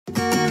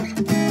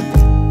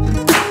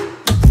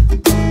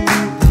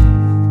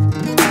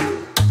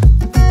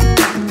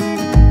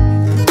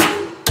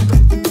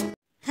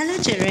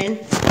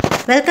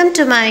Welcome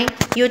to my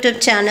YouTube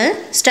channel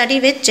Study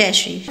with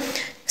Jayashree.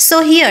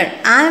 So here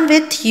I am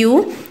with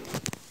you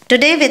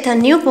today with a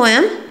new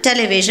poem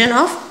Television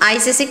of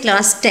ICSE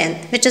class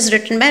 10th, which is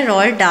written by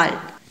Roald Dahl.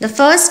 The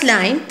first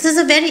line, this is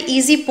a very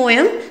easy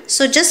poem,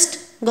 so just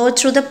go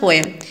through the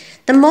poem.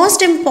 The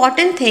most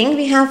important thing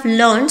we have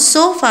learned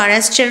so far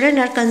as children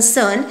are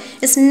concerned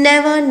is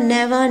never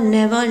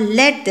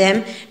let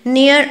them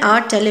near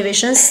our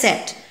television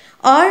set.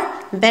 Or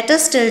better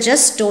still,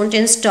 just don't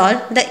install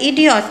the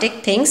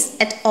idiotic things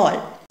at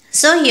all.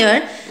 So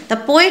here the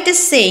poet is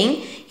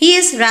saying he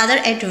is rather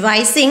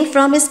advising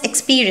from his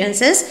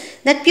experiences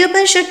that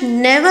pupils should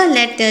never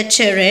let their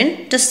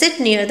children to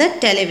sit near the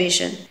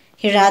television.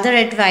 He rather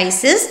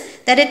advises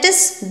that it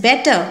is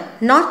better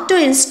not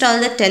to install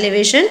the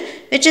television,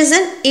 which is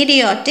an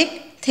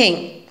idiotic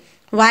thing.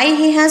 Why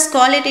he has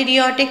called it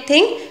idiotic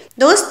thing?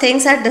 Those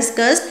things are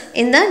discussed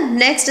in the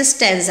next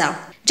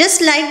stanza.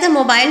 Just like the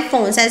mobile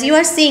phones, as you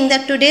are seeing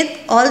that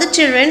today all the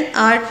children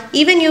are,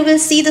 even you will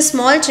see the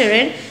small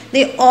children,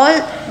 they all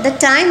the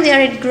time they are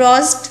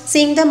engrossed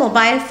seeing the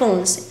mobile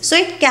phones. So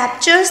it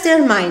captures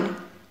their mind.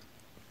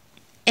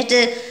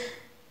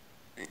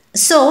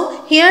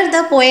 So here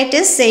the poet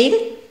is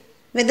saying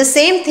with the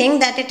same thing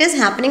that it is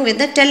happening with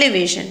the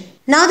television.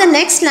 Now the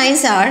next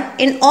lines are,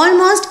 in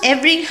almost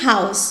every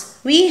house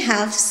we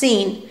have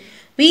seen,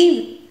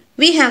 we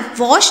have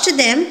watched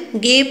them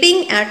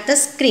gaping at the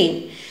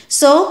screen.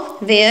 So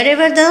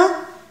wherever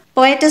the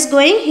poet is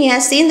going, he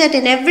has seen that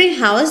in every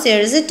house there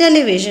is a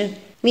television.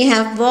 We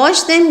have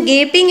watched them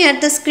gaping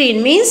at the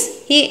screen,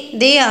 means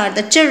they are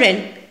the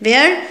children.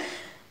 Where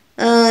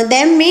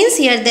them means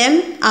here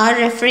them are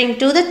referring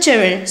to the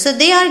children. So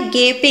they are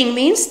gaping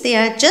means they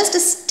are just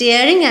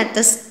staring at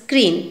the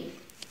screen.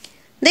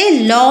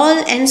 They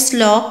loll and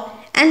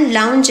slop and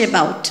lounge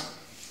about.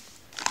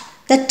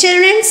 The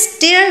children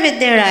stare with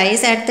their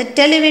eyes at the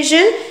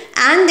television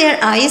and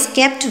their eyes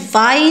kept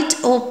wide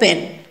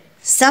open.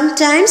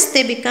 Sometimes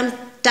they become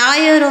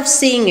tired of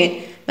seeing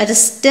it, but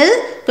still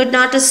could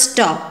not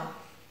stop.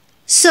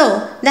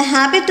 So, the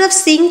habit of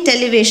seeing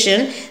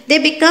television, they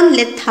become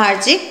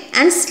lethargic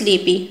and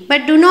sleepy,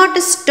 but do not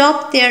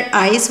stop their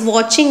eyes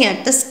watching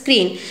at the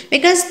screen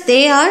because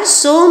they are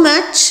so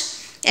much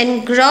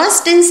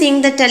engrossed in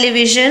seeing the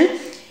television,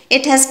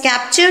 it has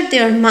captured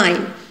their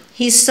mind.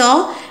 He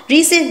saw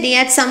recently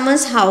at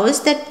someone's house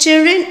that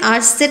children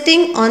are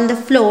sitting on the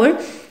floor,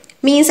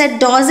 means a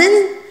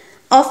dozen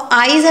of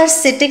eyes are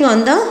sitting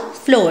on the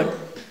floor.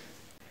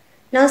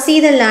 Now see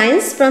the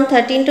lines from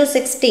 13 to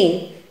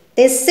 16.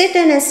 They sit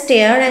and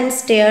stare and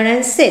stare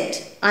and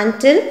sit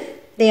until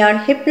they are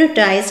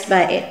hypnotized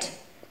by it.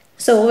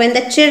 So when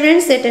the children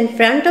sit in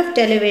front of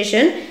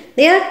television,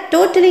 they are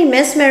totally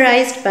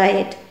mesmerized by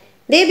it.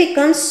 They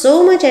become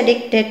so much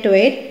addicted to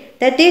it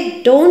that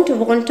they don't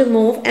want to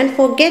move and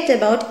forget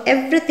about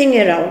everything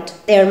around.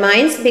 Their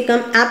minds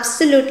become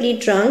absolutely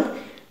drunk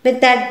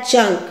with that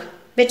junk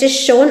which is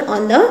shown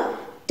on the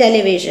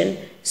television.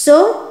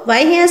 So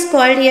why he has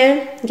called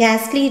here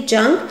ghastly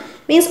junk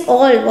means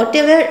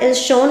whatever is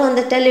shown on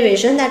the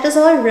television, that is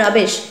all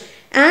rubbish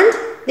and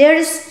there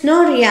is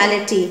no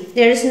reality.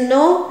 There is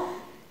no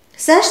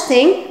such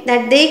thing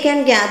that they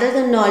can gather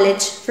the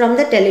knowledge from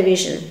the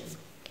television.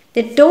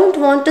 They don't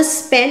want to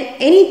spend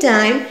any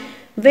time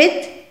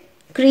with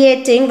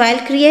while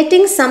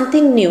creating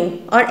something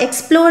new or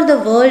explore the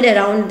world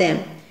around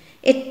them.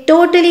 It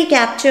totally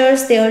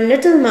captures their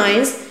little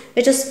minds,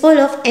 which is full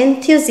of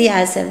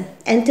enthusiasm.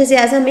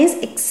 Enthusiasm means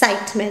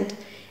excitement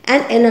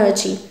and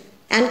energy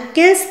and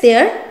kills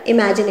their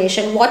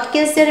imagination. What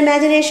kills their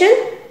imagination?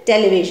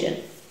 Television.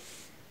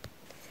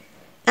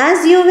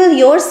 As you will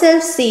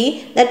yourself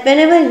see that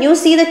whenever you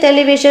see the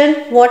television,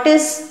 what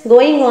is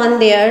going on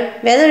there,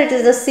 whether it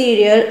is a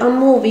serial, a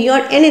movie or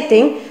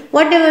anything,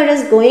 whatever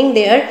is going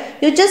there,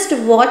 you just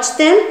watch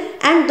them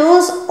and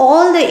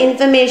all the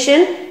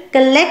information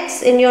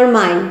collects in your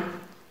mind.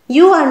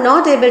 You are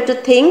not able to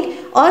think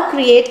or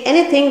create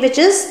anything which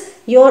is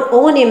your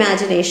own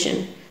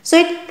imagination. So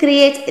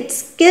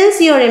it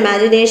kills your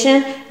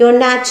imagination, your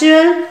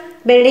natural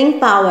building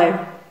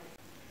power.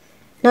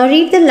 Now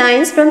read the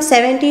lines from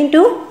 17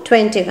 to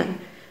 21.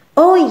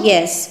 Oh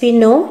yes, we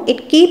know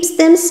it keeps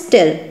them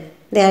still.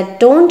 They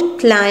don't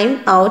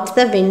climb out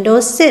the window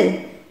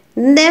sill.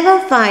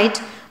 Never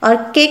fight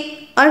or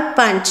kick or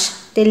punch.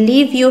 They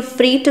leave you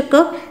free to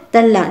cook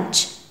the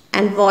lunch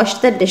and wash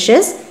the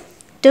dishes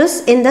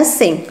in the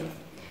sink.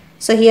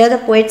 So here the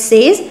poet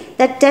says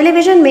that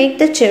television makes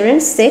the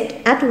children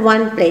sit at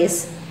one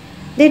place.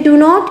 They do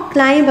not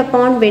climb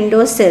upon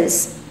window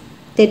sills.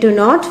 They do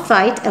not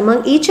fight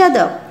among each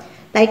other.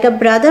 Like a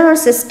brother or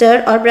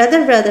sister or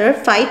brother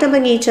fight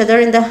among each other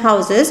in the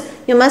houses,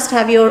 you must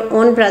have your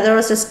own brother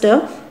or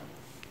sister.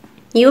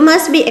 You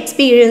must be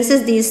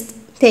experiences these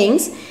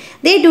things.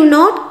 They do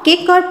not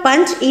kick or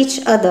punch each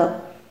other.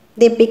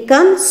 They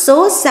become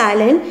so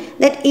silent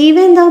that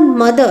even the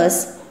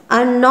mothers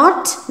are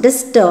not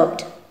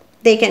disturbed.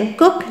 They can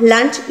cook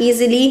lunch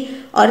easily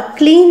or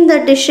clean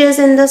the dishes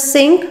in the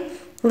sink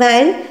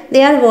while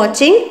they are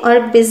watching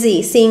or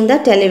busy seeing the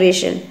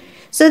television.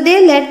 So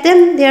they let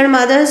their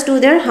mothers do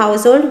their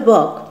household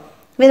work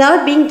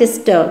without being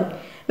disturbed.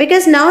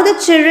 Because now the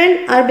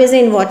children are busy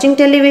in watching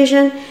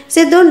television,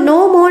 so they're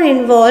no more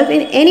involved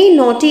in any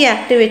naughty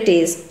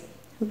activities.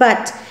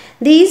 But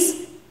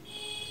these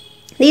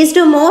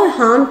do more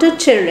harm to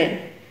children.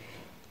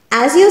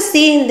 As you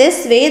see in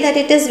this way that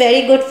it is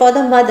very good for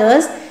the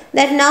mothers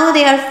that now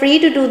they are free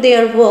to do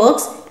their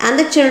works and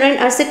the children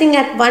are sitting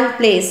at one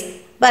place.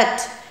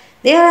 But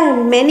there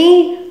are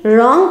many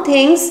wrong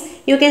things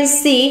you can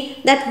see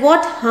that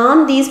what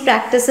harm these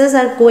practices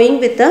are going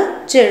with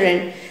the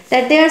children.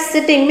 That they are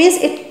sitting means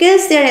it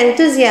kills their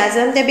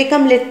enthusiasm, they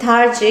become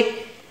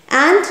lethargic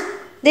and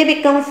they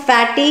become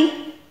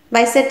fatty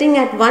by sitting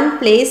at one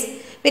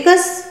place,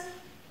 because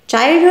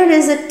childhood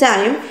is a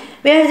time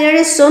where there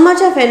is so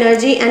much of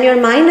energy and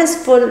your mind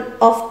is full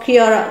of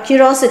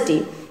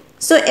curiosity.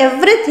 So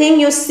everything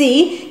you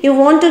see, you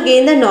want to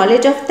gain the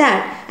knowledge of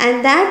that,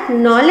 and that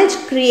knowledge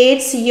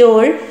creates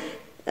your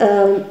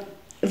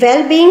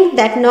well-being,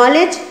 that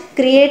knowledge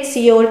creates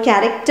your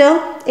character,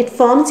 it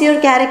forms your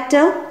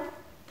character.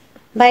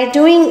 By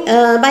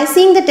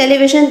seeing the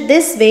television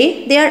this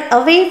way, they are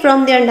away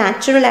from their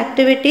natural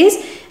activities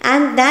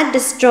and that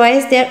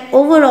destroys their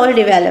overall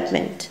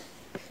development.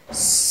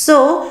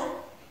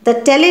 So the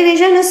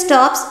television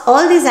stops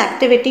all this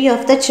activity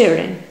of the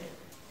children.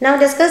 Now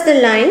discuss the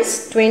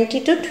lines 20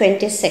 to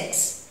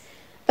 26.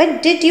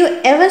 But did you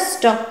ever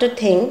stop to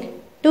think,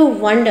 to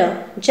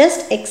wonder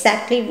just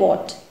exactly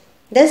what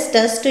this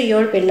does to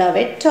your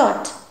beloved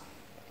thought?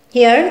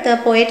 Here the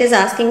poet is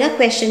asking a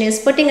question, he is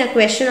putting a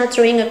question or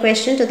throwing a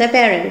question to the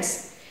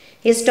parents.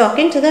 He is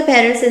talking to the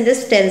parents in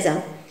this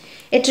stanza.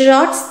 It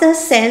rots the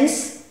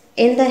sense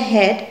in the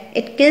head,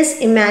 it kills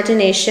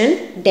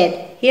imagination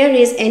dead. Here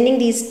he is ending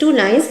these two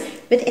lines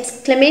with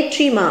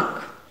exclamatory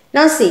mark.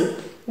 Now see,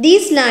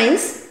 these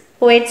lines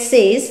poet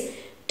says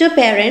to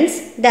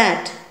parents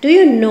that, do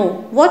you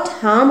know what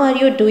harm are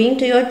you doing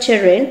to your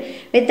children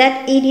with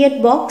that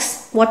idiot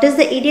box? What is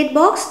the idiot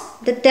box?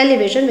 The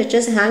television which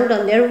is hanged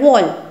on their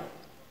wall.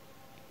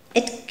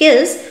 It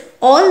kills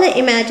all the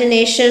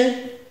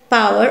imagination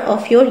power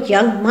of your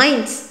young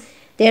minds.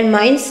 Their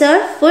minds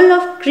are full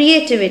of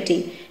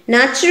creativity,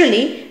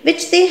 naturally,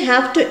 which they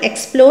have to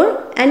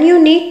explore and you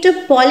need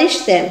to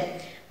polish them.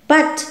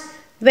 But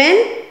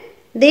when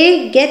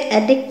they get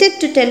addicted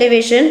to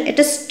television,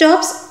 it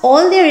stops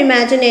all their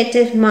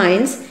imaginative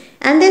minds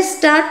and they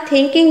start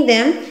thinking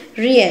them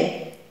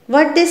real.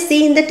 What they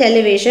see in the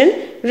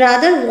television,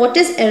 rather what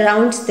is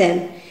around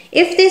them.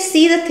 If they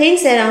see the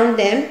things around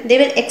them, they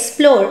will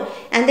explore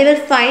and they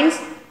will find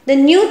the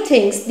new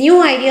things,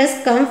 new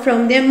ideas come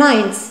from their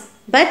minds.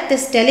 But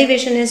this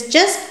television is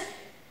just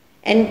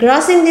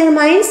engrossing their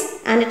minds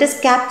and it is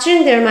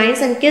capturing their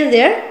minds and kill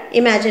their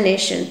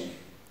imagination.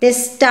 They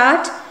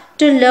start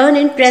to learn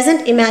in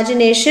present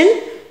imagination,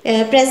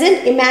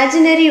 present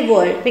imaginary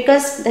world,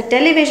 because the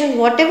television,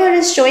 whatever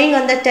is showing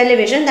on the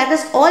television, that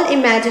is all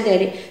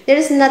imaginary. There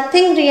is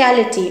nothing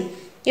reality.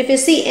 If you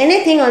see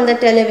anything on the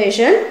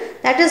television,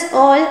 that is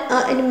all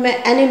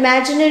an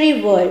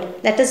imaginary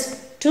world. That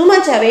is too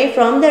much away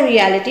from the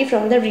reality,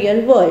 from the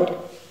real world.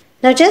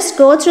 Now just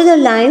go through the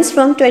lines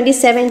from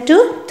 27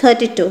 to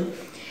 32.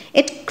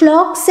 It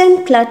clogs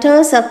and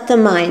clutters up the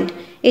mind.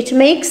 It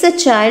makes a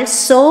child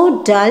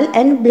so dull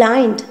and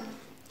blind.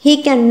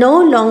 He can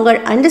no longer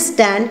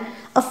understand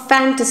a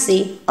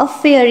fantasy of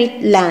fairy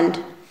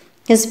land.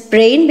 His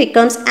brain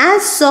becomes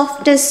as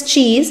soft as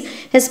cheese.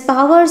 His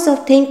powers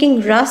of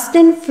thinking rust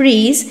and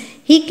freeze.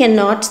 He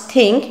cannot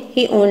think,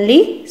 he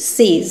only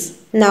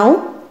sees.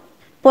 Now,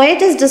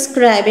 poet is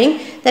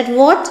describing that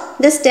what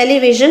this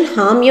television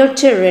harm your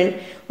children.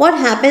 What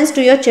happens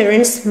to your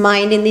children's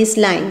mind in these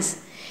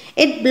lines?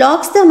 It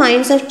blocks the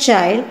minds of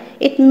child.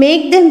 It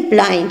makes them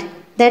blind,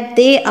 that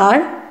they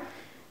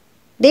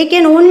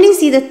can only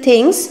see the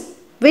things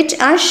which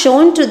are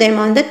shown to them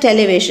on the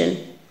television.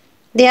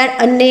 They are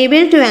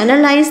unable to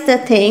analyze the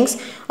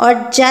things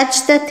or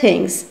judge the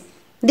things.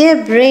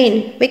 Their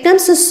brain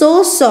becomes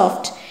so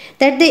soft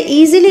that they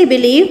easily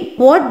believe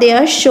what they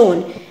are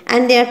shown,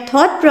 and their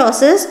thought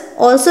process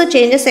also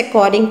changes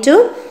according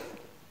to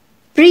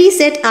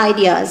preset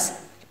ideas.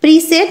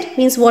 Preset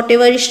means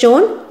whatever is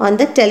shown on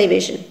the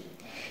television.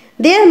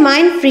 Their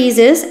mind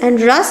freezes,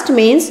 and rust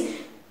means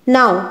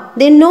now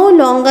they no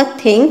longer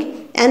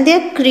think, and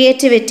their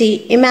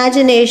creativity,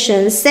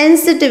 imagination,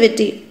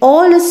 sensitivity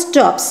all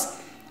stops.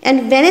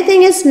 And when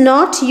anything is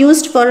not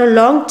used for a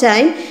long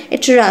time,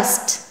 it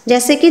rusts,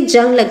 जैसे कि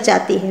जंग लग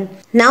जाती है.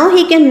 Now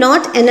he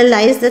cannot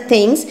analyze the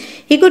things.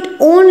 He could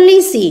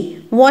only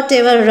see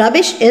whatever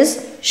rubbish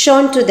is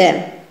shown to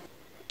them.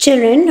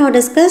 Children, now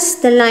discuss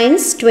the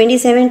lines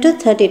 27 to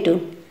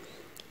 32.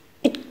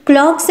 It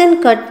clogs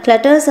and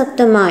clutters up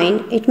the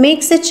mind. It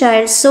makes a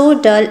child so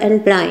dull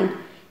and blind.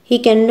 He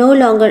can no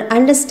longer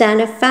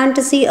understand a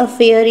fantasy of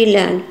fairy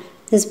land.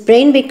 His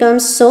brain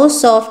becomes so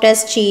soft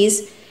as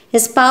cheese.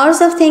 His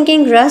powers of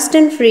thinking rust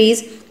and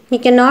freeze. He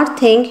cannot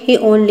think, he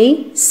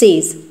only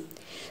sees.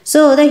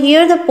 So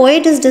here the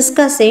poet is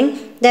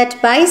discussing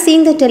that by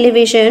seeing the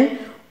television,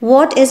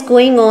 what is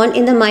going on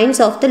in the minds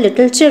of the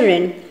little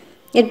children.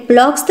 It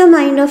blocks the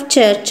mind of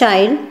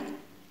child.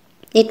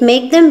 It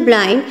makes them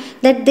blind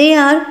that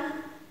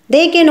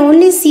they can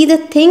only see the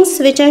things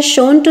which are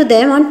shown to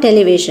them on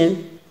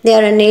television. They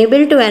are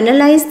unable to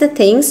analyze the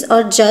things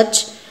or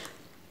judge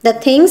the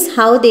things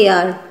how they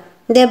are.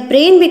 Their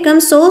brain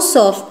becomes so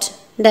soft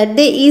that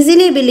they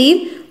easily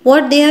believe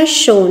what they are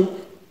shown,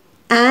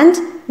 and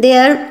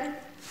their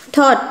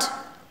thought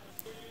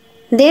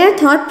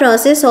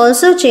process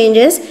also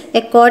changes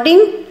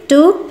according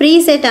to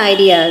preset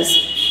ideas.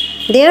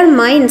 Their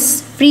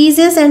minds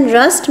freezes and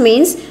rust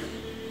means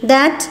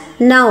that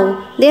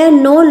now they are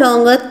no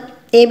longer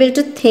able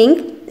to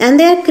think, and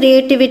their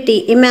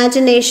creativity,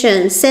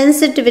 imagination,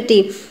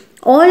 sensitivity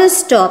all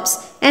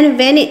stops, and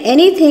when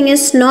anything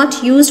is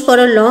not used for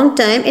a long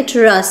time, it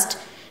rusts.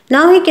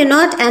 Now he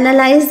cannot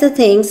analyze the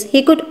things,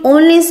 he could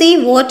only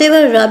see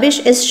whatever rubbish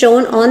is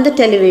shown on the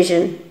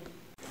television.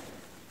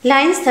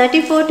 Lines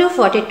 34 to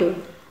 42.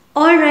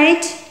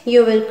 Alright,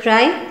 you will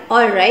cry,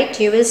 alright,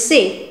 you will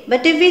say.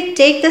 But if we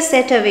take the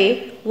set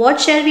away, what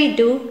shall we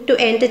do to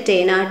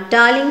entertain our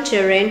darling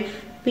children?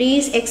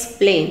 Please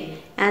explain.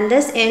 And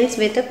this ends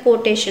with the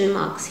quotation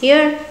marks.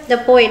 Here the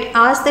poet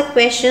asks the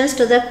questions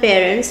to the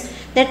parents,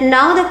 that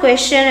now the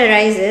question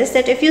arises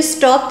that if you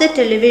stop the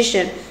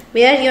television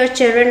where your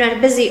children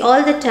are busy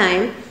all the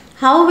time,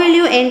 how will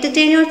you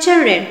entertain your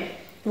children?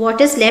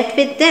 What is left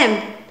with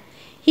them?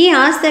 He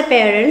asks the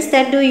parents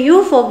that do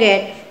you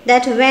forget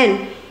that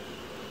when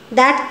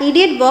that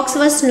idiot box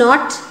was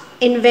not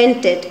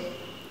invented,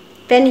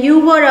 when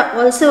you were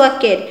also a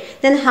kid,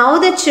 then how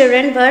the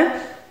children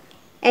were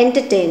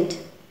entertained?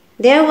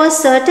 There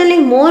was certainly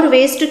more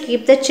ways to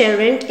keep the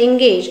children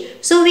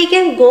engaged. So we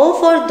can go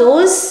for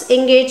those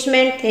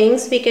engagement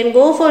things, we can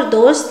go for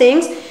those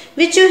things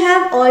which you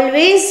have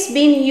always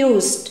been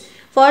used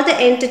for the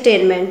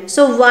entertainment.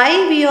 So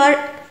why we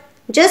are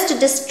just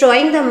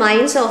destroying the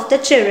minds of the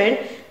children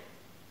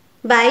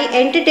by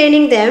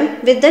entertaining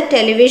them with the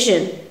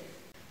television?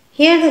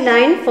 Here the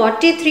line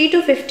 43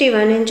 to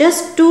 51, in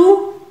just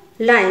 2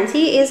 lines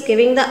he is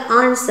giving the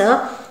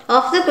answer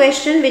of the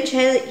question which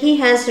he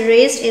has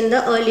raised in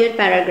the earlier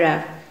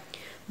paragraph.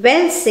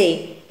 Well,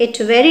 say it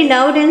very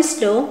loud and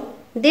slow,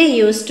 they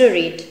used to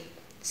read.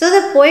 So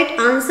the poet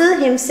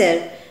answers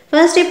himself.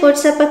 First he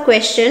puts up a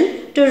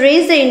question to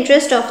raise the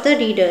interest of the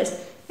readers,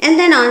 and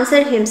then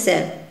answer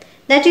himself.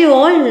 That you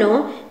all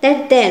know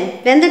that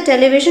then, when the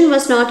television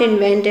was not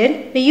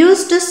invented, we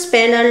used to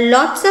spend a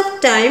lots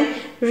of time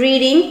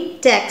reading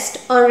text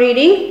or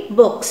reading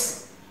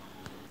books.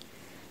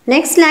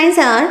 Next lines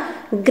are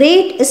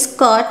Great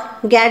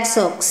Scott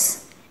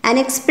Gadsocks, an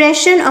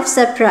expression of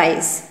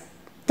surprise.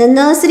 The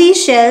nursery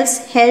shelves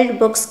held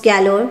books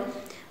galore.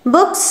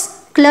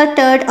 Books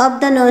cluttered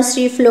up the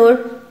nursery floor,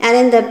 and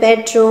in the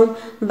bedroom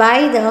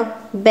by the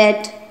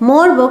bed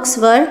more books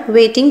were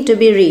waiting to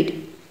be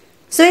read.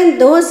 So in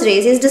those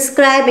days he is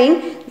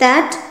describing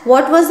that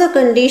what was the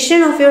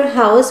condition of your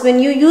house when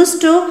you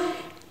used to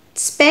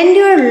spend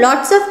your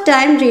lots of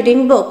time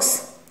reading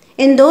books.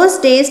 In those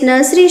days,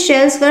 nursery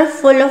shelves were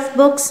full of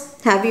books.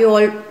 Have you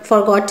all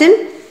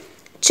forgotten?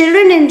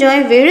 Children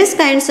enjoy various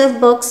kinds of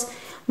books.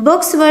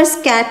 Books were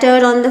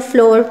scattered on the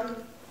floor.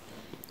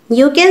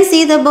 You can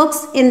see the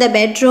books in the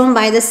bedroom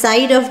by the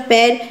side of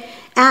bed,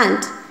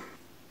 and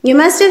you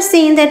must have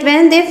seen that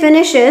when they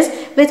finishes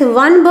with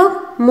one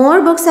book,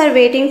 more books are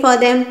waiting for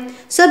them.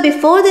 So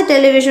before the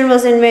television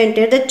was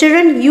invented, the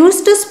children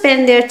used to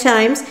spend their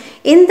times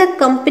in the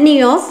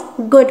company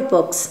of good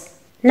books.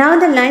 Now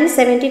the line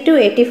 70 to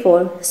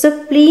 84.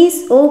 So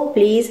please, oh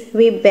please,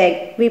 we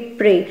beg, we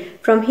pray,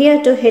 from here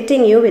to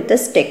hitting you with the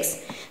sticks.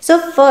 So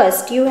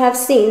first you have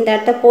seen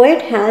that the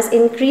poet has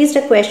raised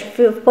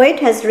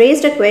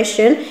a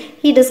question.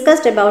 He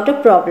discussed about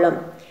a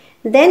problem.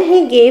 Then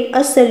he gave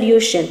a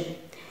solution.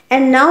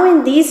 And now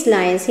in these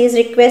lines he is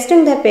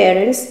requesting the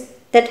parents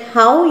that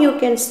how you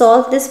can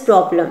solve this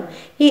problem.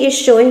 He is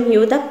showing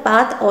you the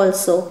path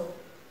also.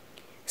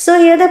 So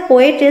here the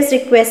poet is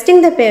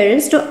requesting the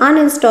parents to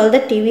uninstall the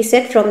TV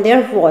set from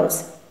their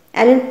walls,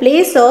 and in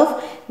place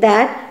of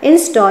that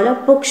install a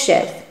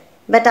bookshelf.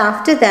 But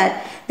after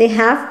that they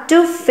have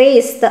to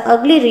face the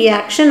ugly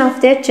reaction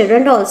of their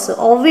children also.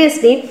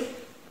 Obviously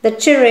the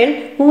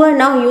children who are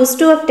now used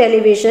to of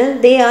television,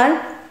 they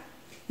are,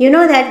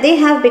 that they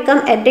have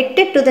become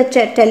addicted to the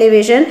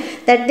television,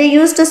 that they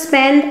used to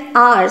spend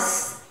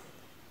hours,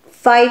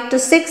 5 to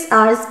 6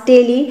 hours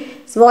daily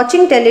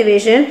watching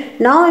television.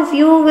 Now if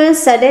you will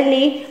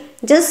suddenly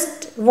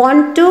just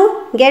want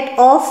to get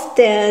off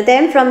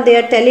them from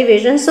their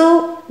television,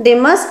 so they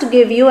must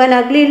give you an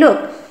ugly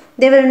look.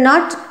 They will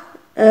not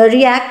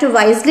react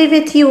wisely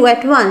with you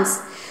at once.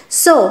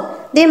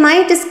 So they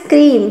might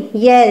scream,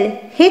 yell,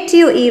 hit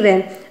you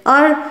even,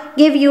 or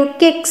give you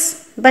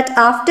kicks, but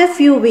after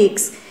few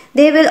weeks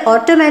they will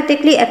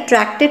automatically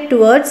attracted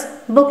towards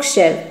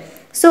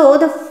bookshelf. So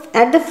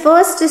at the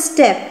first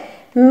step,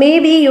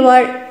 maybe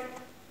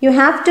you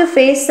have to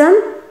face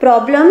some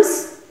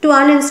problems to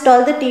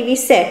uninstall the TV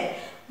set,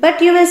 but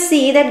you will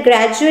see that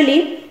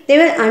gradually they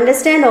will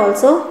understand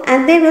also,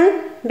 and they will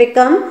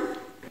become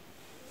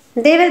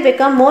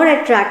more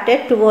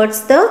attracted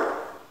towards the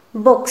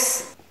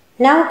books.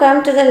 Now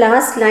come to the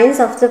last lines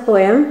of the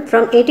poem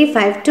from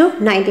 85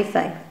 to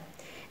 95.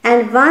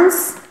 And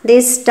once they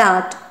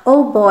start,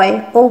 oh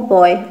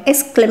boy,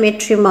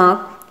 exclamatory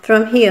mark,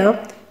 from here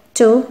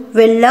to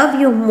will love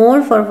you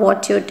more for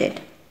what you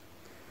did.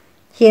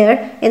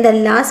 Here in the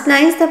last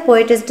lines the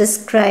poet is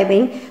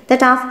describing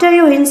that after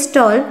you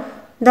install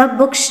the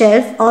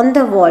bookshelf on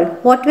the wall,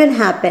 what will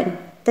happen?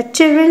 The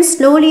children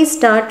slowly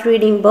start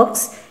reading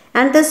books,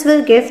 and this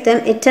will give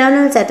them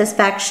eternal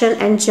satisfaction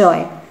and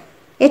joy.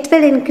 It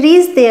will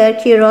increase their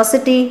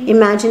curiosity,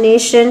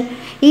 imagination.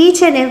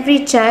 Each and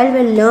every child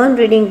will learn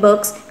reading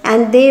books,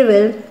 and they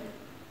will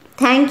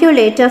thank you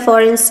later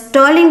for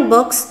installing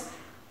books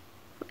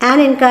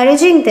and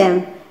encouraging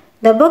them.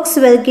 The books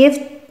will give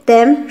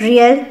them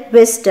real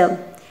wisdom.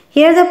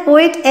 Here the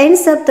poet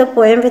ends up the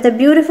poem with a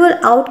beautiful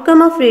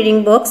outcome of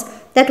reading books,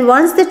 that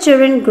once the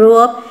children grow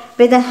up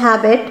with a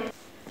habit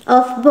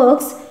of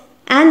books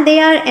and they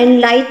are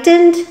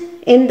enlightened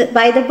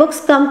by the books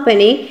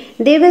company,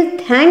 they will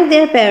thank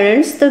their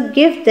parents to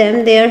give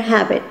them their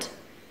habit.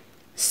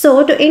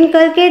 So to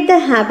inculcate the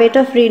habit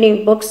of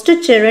reading books to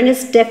children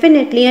is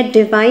definitely a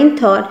divine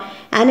thought,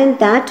 and in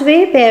that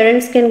way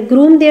parents can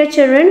groom their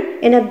children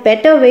in a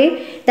better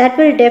way that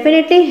will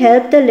definitely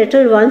help the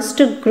little ones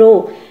to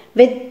grow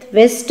with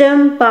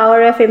wisdom,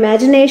 power of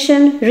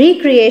imagination,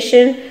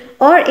 recreation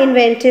or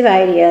inventive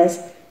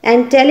ideas.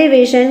 And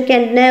television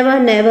can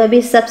never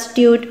be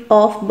substitute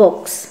of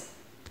books.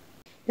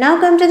 Now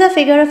come to the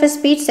figure of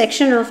speech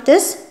section of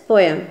this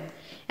poem.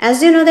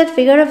 As you know that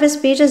figure of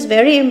speech is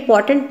very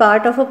important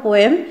part of a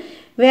poem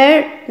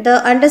where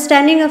the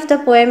understanding of the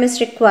poem is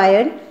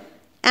required.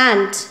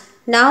 And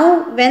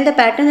now when the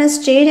pattern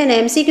has changed and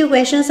MCQ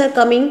questions are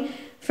coming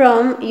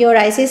from your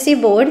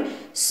ICSE board,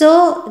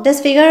 so this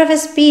figure of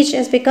speech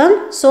has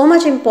become so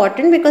much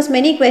important because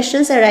many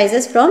questions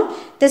arises from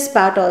this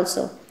part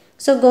also.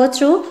 So go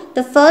through.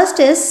 The first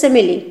is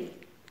simile.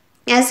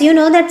 As you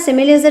know that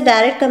simile is a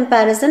direct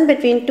comparison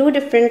between two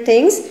different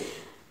things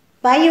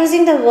by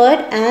using the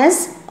word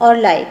as or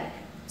like.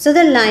 So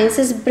the line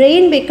says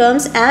brain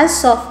becomes as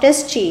soft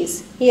as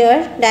cheese.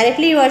 Here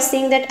directly you are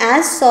seeing that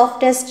as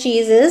soft as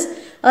cheese is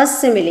a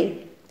simile.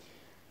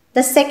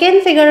 The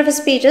second figure of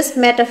speech is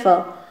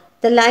metaphor.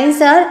 The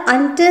lines are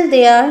until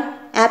they are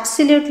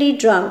absolutely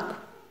drunk.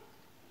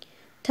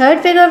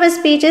 Third figure of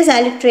speech is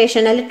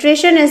alliteration.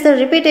 Alliteration is the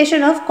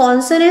repetition of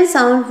consonant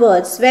sound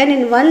words when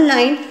in one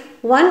line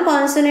one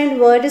consonant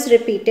word is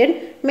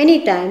repeated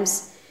many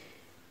times.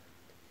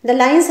 The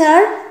lines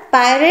are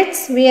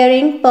pirates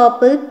wearing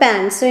purple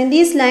pants. So in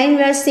this line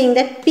we are seeing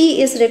that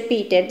P is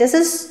repeated. This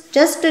is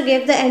just to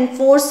give the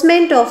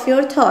enforcement of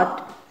your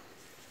thought.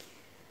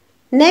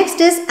 Next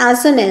is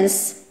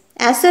assonance.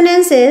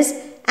 Assonance is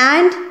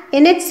and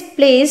in its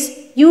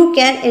place you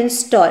can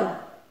install.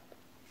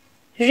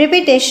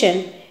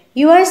 Repetition.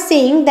 You are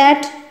seeing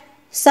that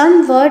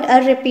some word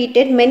are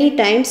repeated many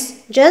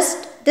times.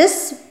 Just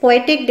this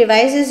poetic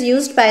device is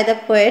used by the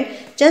poet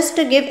just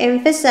to give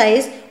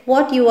emphasize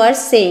what you are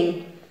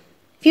saying.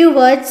 Few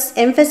words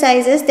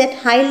emphasizes that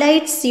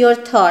highlights your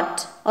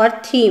thought or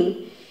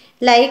theme,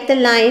 like the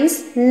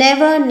lines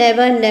never,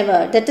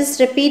 that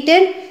is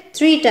repeated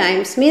 3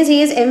 times, means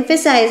he is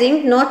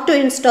emphasizing not to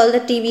install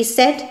the TV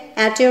set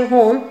at your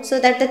home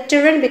so that the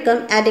children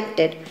become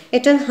addicted.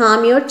 It will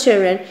harm your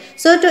children.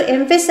 So to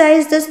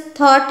emphasize this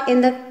thought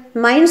in the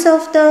minds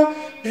of the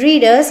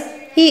readers,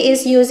 he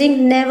is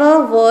using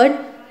never word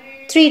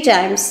 3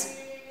 times.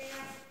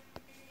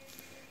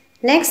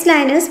 Next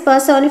line is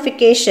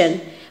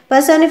personification.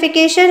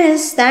 Personification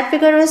is that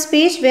figure of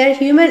speech where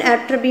human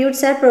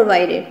attributes are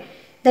provided.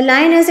 The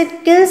line is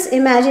it kills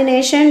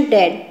imagination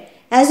dead.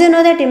 As you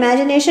know that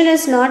imagination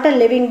is not a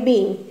living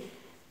being.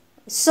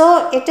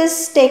 So it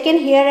is taken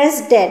here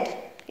as dead.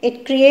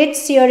 It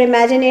creates your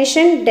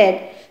imagination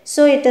dead.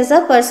 So it is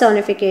a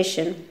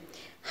personification.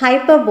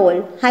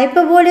 Hyperbole.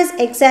 Hyperbole is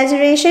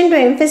exaggeration to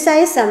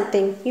emphasize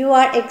something. You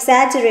are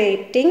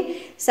exaggerating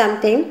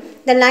something.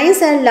 The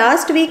lines are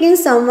last week in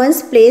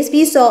someone's place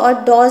we saw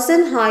a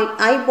dozen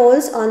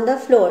eyeballs on the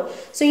floor.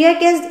 So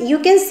you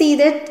can see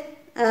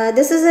that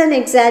this is an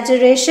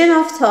exaggeration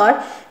of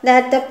thought,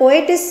 that the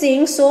poet is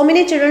seeing so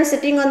many children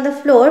sitting on the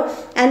floor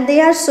and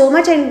they are so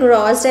much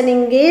engrossed and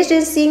engaged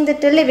in seeing the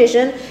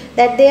television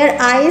that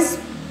their eyes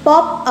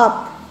pop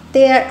up,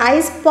 their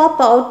eyes pop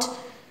out.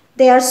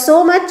 They are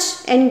so much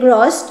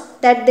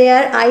engrossed that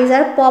their eyes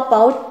are pop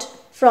out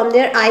from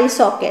their eye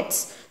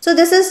sockets. So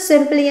this is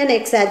simply an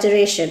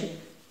exaggeration.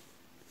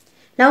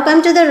 Now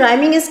come to the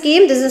rhyming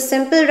scheme. This is a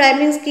simple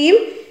rhyming scheme.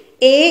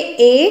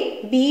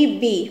 A, B,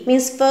 B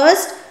means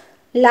first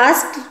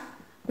last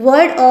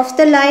word of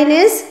the line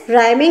is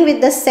rhyming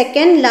with the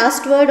second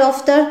last word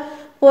of the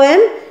poem,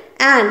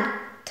 and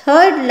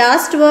third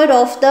last word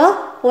of the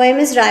poem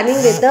is rhyming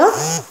with the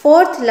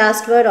fourth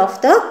last word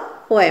of the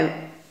poem.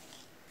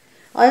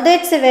 Although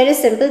it's a very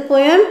simple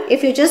poem,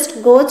 if you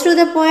just go through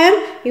the poem,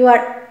 you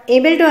are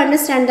able to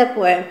understand the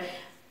poem.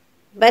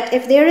 But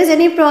if there is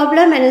any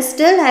problem, and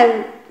still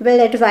I will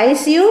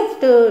advise you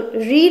to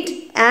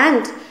read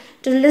and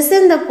to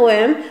listen the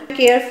poem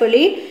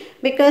carefully,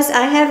 because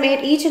I have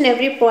made each and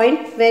every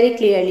point very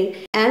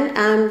clearly, and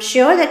I am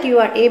sure that you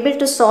are able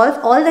to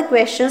solve all the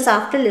questions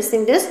after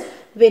listening this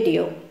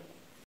video.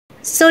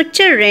 So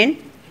children,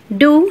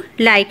 do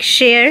like,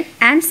 share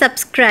and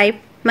subscribe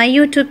my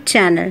YouTube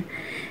channel,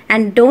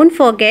 and don't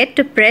forget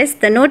to press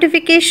the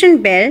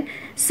notification bell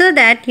so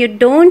that you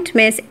don't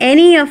miss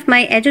any of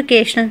my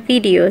educational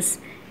videos.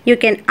 You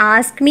can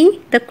ask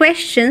me the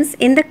questions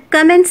in the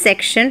comment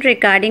section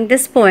regarding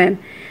this poem.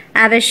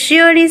 I will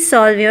surely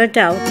solve your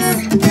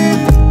doubts.